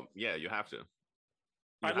 Oh, yeah, you have to.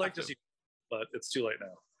 I'd like to see, but it's too late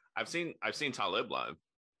now. I've seen Talib live.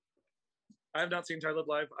 I have not seen Talib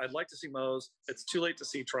live. I'd like to see Mos. It's too late to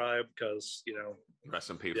see Tribe because,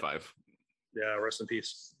 Rest in peace, Five. Yeah, rest in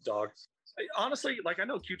peace, dog. Honestly, I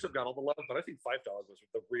know Q-Tip got all the love, but I think Five Dog was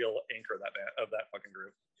the real anchor of that fucking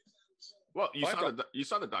group. Well, you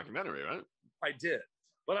saw the documentary, right? I did,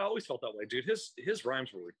 but I always felt that way, dude. His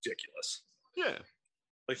rhymes were ridiculous. Yeah,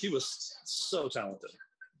 he was so talented.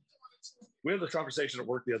 We had this conversation at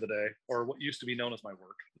work the other day, or what used to be known as my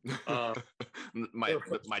work.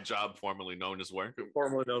 My job, formerly known as work.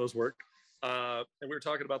 Formerly known as work. And we were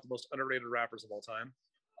talking about the most underrated rappers of all time.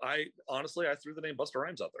 I threw the name Busta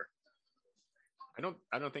Rhymes out there. I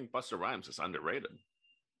don't think Busta Rhymes is underrated.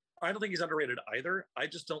 I don't think he's underrated either. I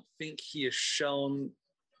just don't think he is shown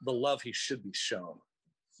the love he should be shown.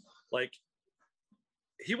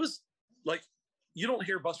 He was you don't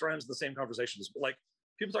hear Busta Rhymes in the same conversations.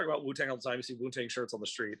 People talk about Wu-Tang all the time. You see Wu-Tang shirts on the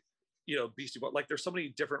street. Beastie Boy. There's so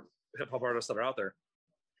many different hip hop artists that are out there,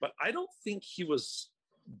 but I don't think he was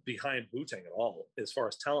behind Wu-Tang at all as far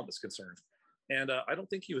as talent is concerned. And I don't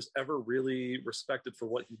think he was ever really respected for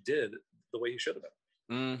what he did the way he should have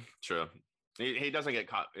been. True. He doesn't get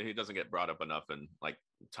caught. He doesn't get brought up enough in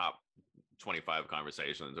top 25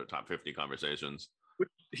 conversations or top 50 conversations.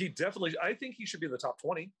 He definitely. I think he should be in the top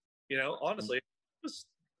 20. Honestly,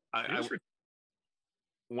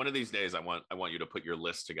 one of these days, I want you to put your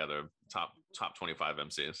list together. Top 25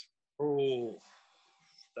 MCs. Oh,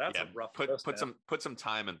 that's a rough list, put some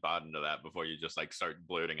time and thought into that before you just start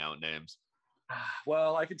blurting out names.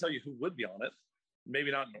 Well, I can tell you who would be on it. Maybe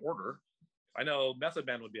not in order. I know Method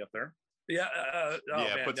Man would be up there. Yeah.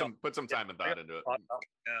 Put some time and thought into it.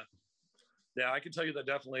 Yeah. I can tell you that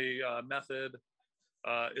definitely Method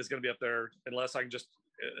is going to be up there, unless I can just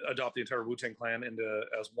adopt the entire Wu-Tang Clan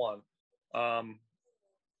as one.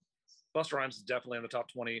 Busta Rhymes is definitely in the top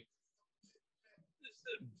 20.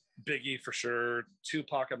 Biggie for sure.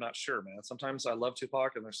 Tupac, I'm not sure, man. Sometimes I love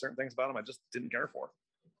Tupac, and there's certain things about him I just didn't care for.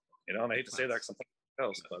 And I hate to say that because I'm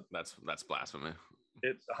else, but that's blasphemy.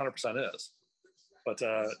 It 100% is. But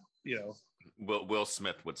Will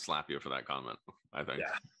Smith would slap you for that comment, I think.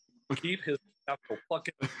 Yeah. Keep his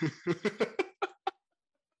fucking.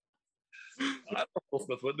 Will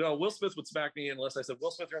Smith would Will Smith would smack me unless I said,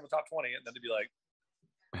 Will Smith, you're in the top 20, and then he'd be like,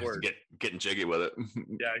 word. Getting jiggy with it.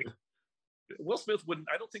 Yeah. Will Smith wouldn't.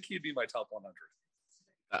 I don't think he'd be my top 100.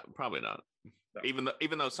 Probably not. No.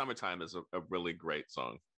 Even though Summertime is a really great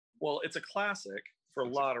song. Well, it's a classic for a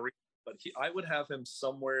lot of reasons, but I would have him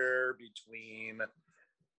somewhere between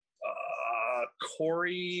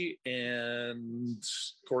Corey and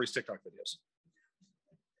Corey's TikTok videos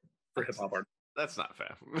for hip hop art. That's not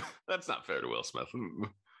fair. That's not fair to Will Smith.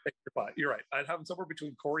 You're right. I'd have him somewhere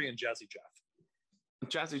between Corey and Jazzy Jeff.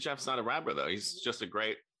 Jazzy Jeff's not a rapper though. He's just a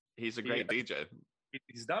great DJ.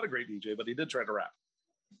 He's not a great DJ, but he did try to rap.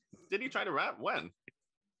 Did he try to rap? When?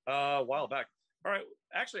 A while back. All right.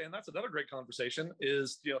 Actually, and that's another great conversation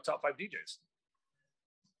is, top 5 DJs.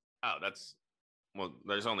 Oh,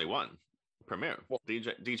 there's only one. Premier. Well,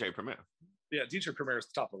 DJ Premier. Yeah, DJ Premier is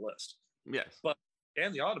the top of the list. Yes.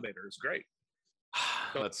 And the Automator is great.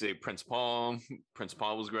 Let's see. Prince Paul. Prince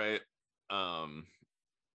Paul was great.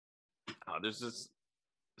 There's this.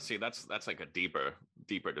 See, that's like a deeper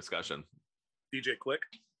discussion. DJ Quick.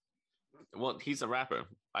 Well, he's a rapper.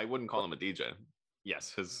 I wouldn't call him a DJ.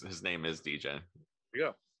 Yes, his name is DJ. There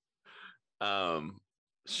you go.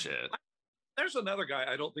 Shit. There's another guy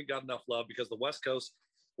I don't think got enough love because the West Coast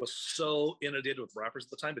was so inundated with rappers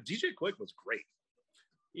at the time, but DJ Quick was great.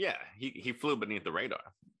 Yeah, he flew beneath the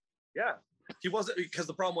radar. Yeah, he wasn't, because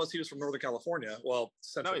the problem was he was from Northern California. Well,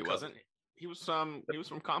 no, he wasn't. He was from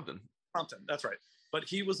Compton. Compton, that's right. But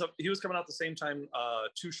he was coming out the same time.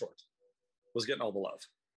 Too Short was getting all the love.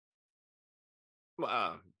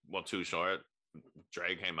 Well, Too Short.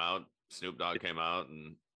 Dre came out. Snoop Dogg came out,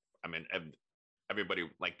 and I mean everybody,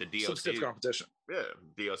 like the DOC. Some stiff competition. Yeah,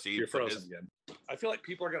 DOC. You're frozen again. I feel like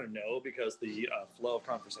people are going to know because the flow of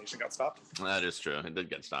conversation got stopped. That is true. It did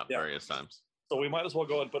get stopped various times. So we might as well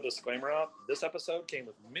go and put a disclaimer out. This episode came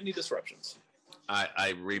with many disruptions.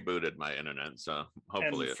 I rebooted my internet, so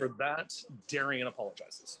hopefully And for that, Darian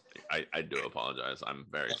apologizes. I do apologize. I'm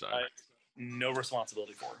very sorry. No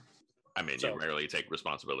responsibility for. I mean, you rarely take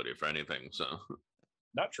responsibility for anything, so.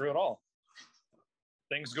 Not true at all.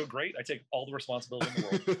 Things go great. I take all the responsibility in the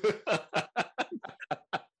world.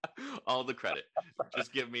 All the credit.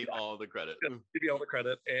 Just give me all the credit. Give you all the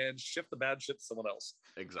credit and shift the bad shit to someone else.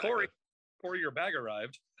 Exactly. Corey, your bag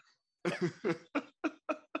arrived.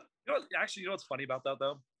 You know what's funny about that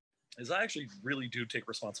though? Is I actually really do take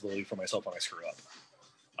responsibility for myself when I screw up.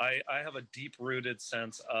 I have a deep-rooted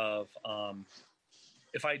sense of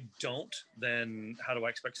if I don't, then how do I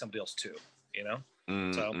expect somebody else to? You know?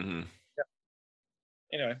 So yeah.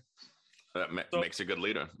 Anyway. That makes a good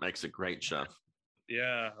leader. Makes a great chef.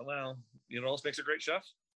 Yeah, well, you know what else makes a great chef?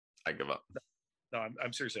 I give up. No,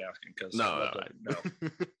 I'm seriously asking because no.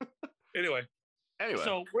 Anyway,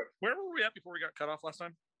 so where were we at before we got cut off last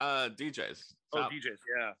time? DJs. Oh, DJs.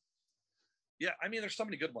 Yeah. I mean, there's so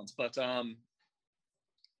many good ones, but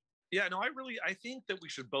yeah, no, I think that we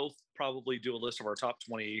should both probably do a list of our top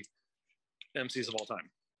 20 MCs of all time.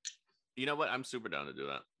 You know what? I'm super down to do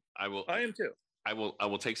that. I am too. I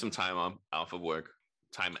will take some time off of work,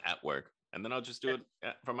 time at work, and then I'll just do it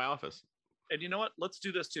from my office. And you know what? Let's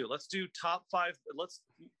do this too. Let's do top 5. Let's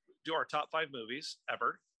do our top 5 movies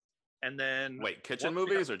ever. And then wait, kitchen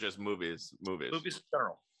movies or just movies? Movies in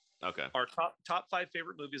general. Okay. Our top 5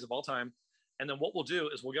 favorite movies of all time. And then what we'll do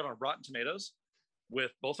is we'll get on Rotten Tomatoes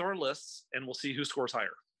with both of our lists and we'll see who scores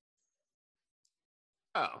higher.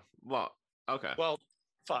 Oh, well, okay. Well,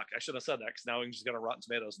 fuck, I should have said that because now we can just get on Rotten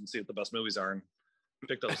Tomatoes and see what the best movies are and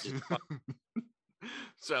pick those.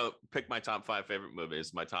 So pick my top 5 favorite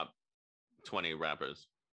movies, my top 20 rappers.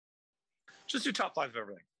 Just do top 5 of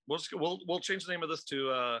everything. We'll change the name of this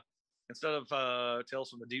to instead of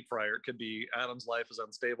Tales from the Deep Fryer, it could be Adam's Life is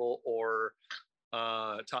Unstable or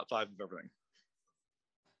top 5 of everything.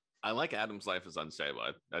 I like Adam's Life is Unstable.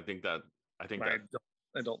 I think that I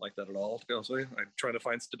don't like that at all, to be honest with you. I try to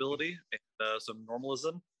find stability and some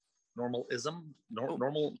normality.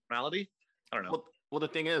 I don't know. Well, the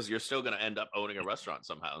thing is, you're still going to end up owning a restaurant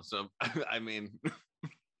somehow. So, I mean,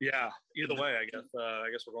 yeah. Either way, I guess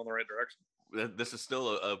we're going the right direction. This is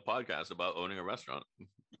still a podcast about owning a restaurant.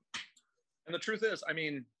 And the truth is, I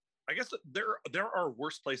mean, I guess there are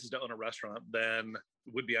worse places to own a restaurant than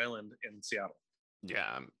Whidbey Island in Seattle.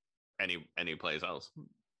 Yeah, any place else.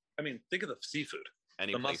 I mean, think of the seafood.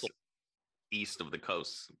 Any place east of the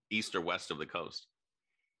coast, east or west of the coast.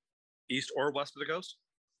 East or west of the coast?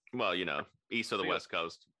 Well, you know, east of the west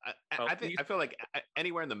coast. I feel like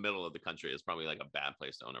anywhere in the middle of the country is probably like a bad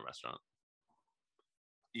place to own a restaurant.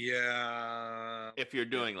 Yeah. If you're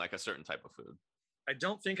doing like a certain type of food. I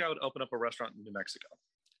don't think I would open up a restaurant in New Mexico.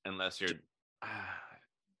 Unless you're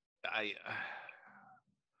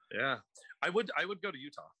Yeah. I would go to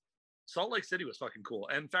Utah. Salt Lake City was fucking cool.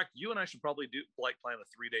 And in fact, you and I should probably plan a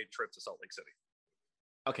 3-day trip to Salt Lake City.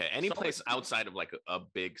 Okay, any place outside of like a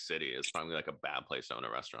big city is probably like a bad place to own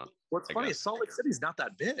a restaurant. What's funny is Salt Lake City's not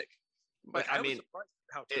that big. But I mean, was surprised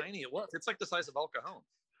how tiny it was. It's like the size of El Cajon.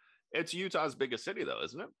 It's Utah's biggest city, though,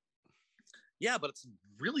 isn't it? Yeah, but it's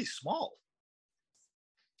really small.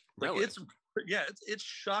 Really? It's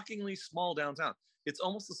shockingly small downtown. It's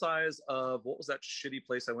almost the size of what was that shitty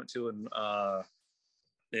place I went to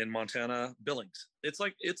in Montana, Billings. It's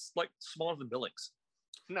like smaller than Billings.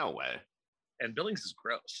 No way. And Billings is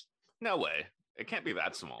gross. No way. It can't be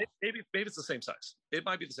that small. Maybe it's the same size. It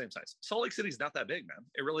might be the same size. Salt Lake City's not that big, man.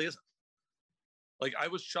 It really isn't. Like, I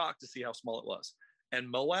was shocked to see how small it was. And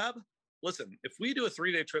Moab, listen, if we do a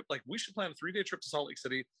 3-day trip, like we should plan a 3-day trip to Salt Lake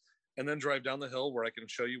City and then drive down the hill where I can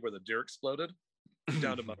show you where the deer exploded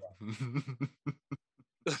down to Moab.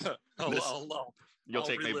 You'll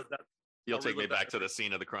take me back to the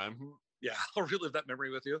scene of the crime. Yeah, I'll relive that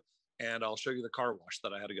memory with you, and I'll show you the car wash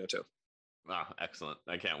that I had to go to. Oh, excellent.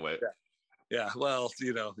 I can't wait. Yeah. Well,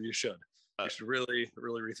 you should. You should really,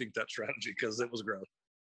 really rethink that strategy because it was gross.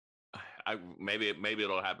 Maybe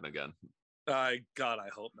it'll happen again. God, I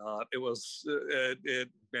hope not. It was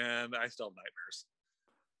man, I still have nightmares.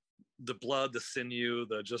 The blood, the sinew,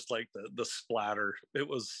 the splatter. It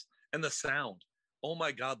was, and the sound. Oh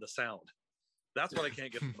my God, the sound. That's what I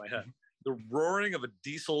can't get into my head. The roaring of a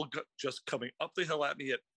diesel just coming up the hill at me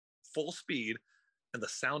at full speed, and the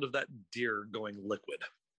sound of that deer going liquid.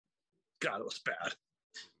 God, it was bad.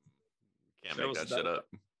 Can't make that shit up.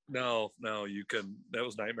 No, you can. That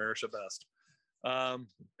was nightmarish at best.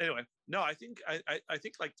 Anyway, no, I think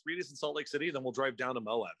like 3 days in Salt Lake City, then we'll drive down to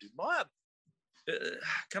Moab. Dude, Moab,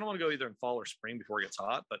 kind of want to go either in fall or spring before it gets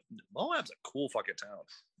hot, but Moab's a cool fucking town.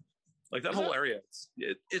 Like that whole area,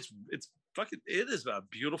 it's fucking, it is a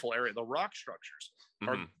beautiful area. The rock structures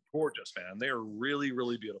are gorgeous, man. They are really,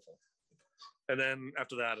 really beautiful. And then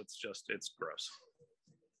after that, it's gross.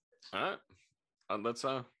 All right.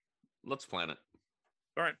 Let's plan it.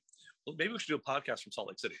 All right. Well, maybe we should do a podcast from Salt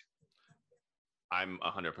Lake City. I'm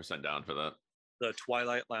 100% down for that. The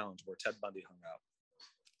Twilight Lounge where Ted Bundy hung out.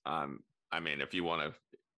 I mean, if you want to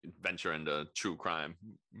venture into true crime.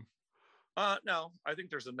 No, I think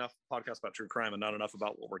there's enough podcasts about true crime and not enough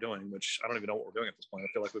about what we're doing, which I don't even know what we're doing at this point. I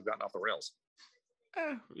feel like we've gotten off the rails.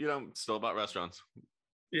 Still about restaurants.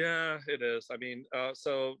 Yeah, it is. I mean,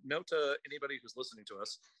 so note to anybody who's listening to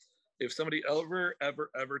us, if somebody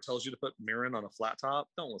ever tells you to put mirin on a flat top,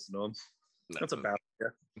 don't listen to them. That's a bad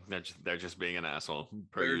idea. They're just being an asshole,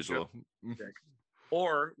 per usual.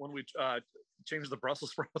 Or when we changed the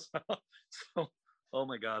Brussels sprouts out. So, oh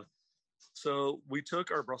my God. So we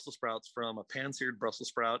took our Brussels sprouts from a pan-seared Brussels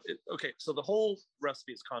sprout. Okay, so the whole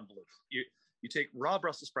recipe is convoluted. You take raw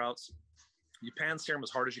Brussels sprouts, you pan-sear them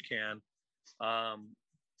as hard as you can.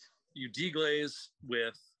 You deglaze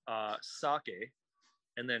with sake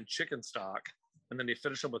and then chicken stock, and then you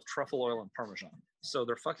finish them with truffle oil and Parmesan. So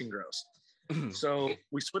they're fucking gross. So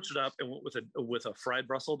we switched it up and went with a fried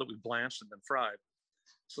Brussels that we blanched and then fried.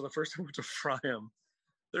 So the first time we went to fry them,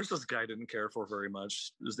 there's this guy I didn't care for very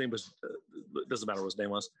much. His name was, doesn't matter what his name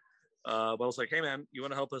was. But I was like, hey man, you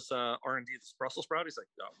want to help us R&D this Brussels sprout? He's like,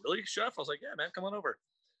 oh, really, chef? I was like, yeah, man, come on over.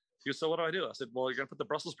 He goes, so what do? I said, well, you're going to put the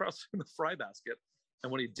Brussels sprouts in the fry basket.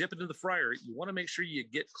 And when you dip it into the fryer, you want to make sure you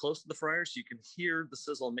get close to the fryer so you can hear the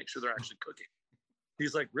sizzle and make sure they're actually cooking.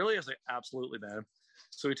 He's like, really? I was like, absolutely, man.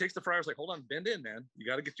 So he takes the fryer. I was like, hold on, bend in, man. You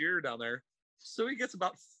got to get your ear down there. So he gets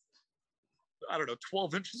about,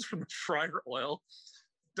 12 inches from the fryer oil,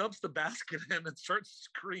 dumps the basket in and starts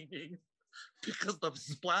screaming because the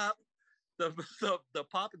splat, the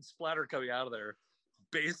pop and splatter coming out of there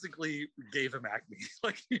basically gave him acne.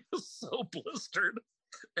 Like he was so blistered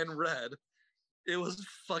and red. It was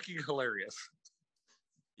fucking hilarious.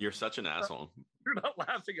 You're such an asshole. You're not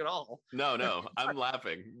laughing at all. No, I'm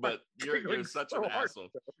laughing, but you're such an asshole.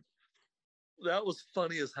 That was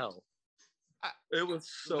funny as hell. It was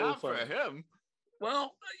so not funny. For him.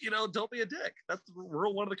 Well, don't be a dick. That's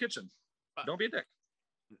rule one of the kitchen. Don't be a dick.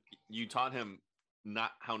 You taught him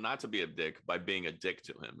how not to be a dick by being a dick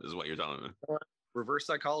to him, is what you're telling me. Reverse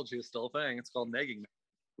psychology is still a thing. It's called negging.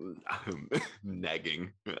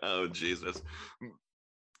 Negging. Oh, Jesus.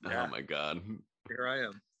 Yeah. Oh, my God. Here I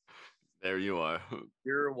am. There you are.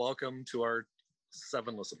 You're welcome to our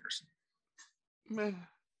 7 listeners.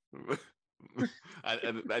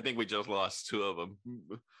 I think we just lost 2 of them.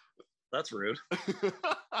 That's rude.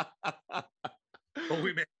 But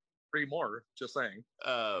we made 3 more, just saying.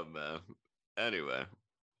 Oh, man. Anyway.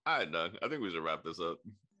 All right, Doug. I think we should wrap this up.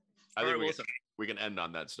 I think we can end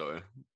on that story.